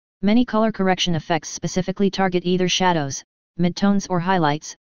Many color correction effects specifically target either shadows, midtones or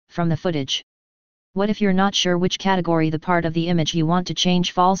highlights, from the footage. What if you're not sure which category the part of the image you want to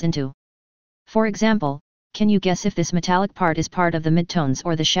change falls into? For example, can you guess if this metallic part is part of the midtones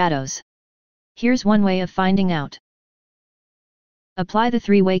or the shadows? Here's one way of finding out. Apply the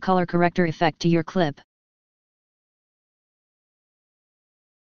three-way color corrector effect to your clip.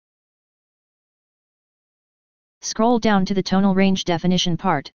 Scroll down to the tonal range definition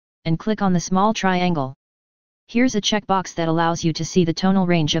part, and click on the small triangle. Here's a checkbox that allows you to see the tonal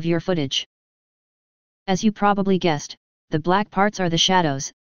range of your footage. As you probably guessed, the black parts are the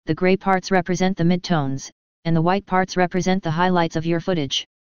shadows, the gray parts represent the midtones, and the white parts represent the highlights of your footage.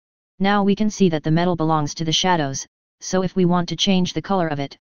 Now we can see that the metal belongs to the shadows, so if we want to change the color of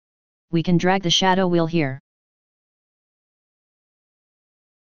it, we can drag the shadow wheel here.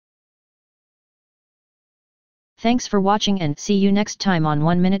 Thanks for watching and see you next time on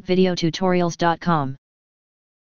 1MinuteVideoTutorials.com.